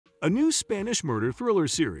A new Spanish murder thriller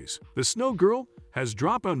series, The Snow Girl, has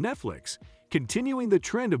dropped on Netflix, continuing the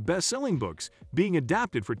trend of best-selling books being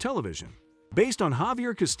adapted for television. Based on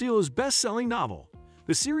Javier Castillo's best-selling novel,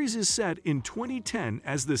 the series is set in 2010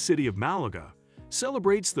 as the city of Malaga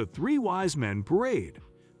celebrates the Three Wise Men Parade.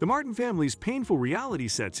 The Martin family's painful reality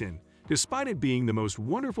sets in, despite it being the most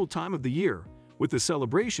wonderful time of the year, with the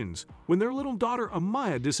celebrations when their little daughter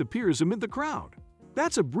Amaya disappears amid the crowd.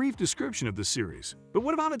 That's a brief description of the series, but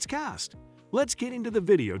what about its cast? Let's get into the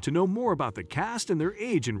video to know more about the cast and their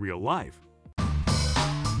age in real life.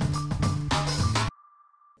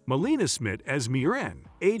 Melina Smith as Miren,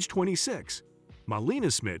 age 26.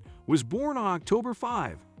 Melina Smith was born on October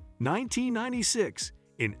 5, 1996,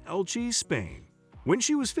 in Elche, Spain. When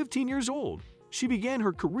she was 15 years old, she began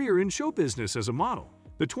her career in show business as a model.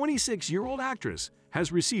 The 26-year-old actress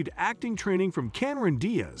has received acting training from Cameron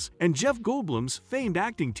Diaz and Jeff Goldblum's famed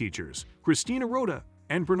acting teachers, Cristina Rota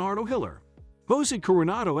and Bernardo Hiller. Jose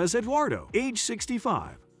Coronado as Eduardo, age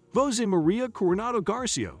 65. Jose Maria Coronado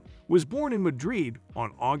Garcia was born in Madrid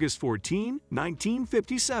on August 14,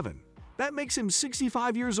 1957. That makes him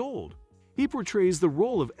 65 years old. He portrays the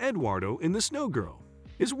role of Eduardo in The Snow Girl.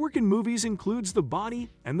 His work in movies includes The Body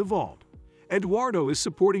and The Vault. Eduardo is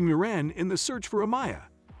supporting Miren in the search for Amaya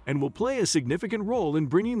and will play a significant role in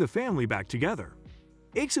bringing the family back together.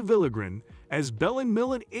 Aixa Villagran as Belen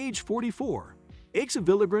Millen, age 44. Aixa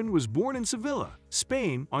Villagran was born in Sevilla,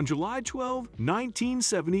 Spain on July 12,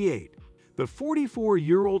 1978. The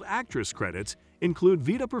 44-year-old actress credits include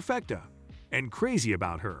Vida Perfecta and Crazy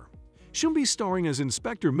About Her. She'll be starring as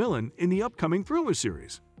Inspector Millen in the upcoming thriller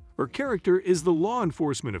series. Her character is the law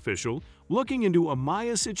enforcement official looking into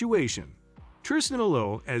Amaya's situation. Tristan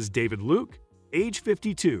Allot as David Luke, age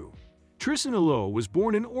 52. Tristan Allot was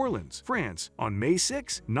born in Orleans, France on May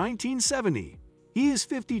 6, 1970. He is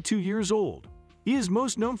 52 years old. He is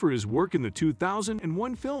most known for his work in the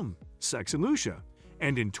 2001 film Sex and Lucia,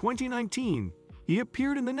 and in 2019, he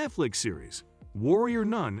appeared in the Netflix series Warrior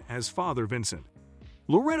Nun as Father Vincent.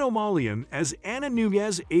 Loreto Mauleon as Ana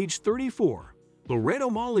Nunez, age 34. Loreto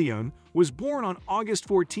Mauleon was born on August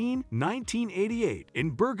 14, 1988, in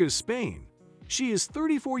Burgos, Spain. She is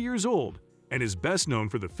 34 years old and is best known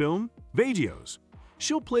for the film Vagios.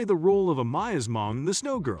 She'll play the role of Amaya's mom in The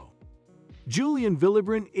Snow Girl. Julian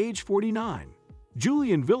Villagran, age 49.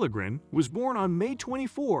 Julian Villagran was born on May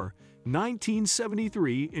 24,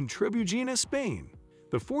 1973 in Trebujena, Spain.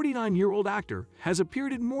 The 49-year-old actor has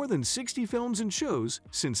appeared in more than 60 films and shows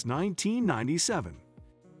since 1997.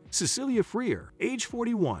 Cecilia Freer, age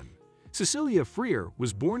 41. Cecilia Freer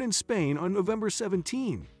was born in Spain on November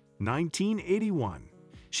 17, 1981.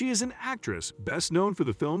 She is an actress best known for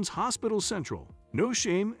the films Hospital Central, No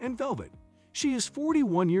Shame, and Velvet. She is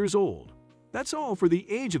 41 years old. That's all for the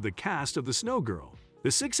age of the cast of The Snow Girl. The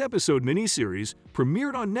 6-episode miniseries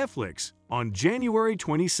premiered on Netflix on January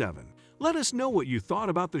 27. Let us know what you thought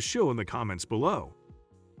about the show in the comments below.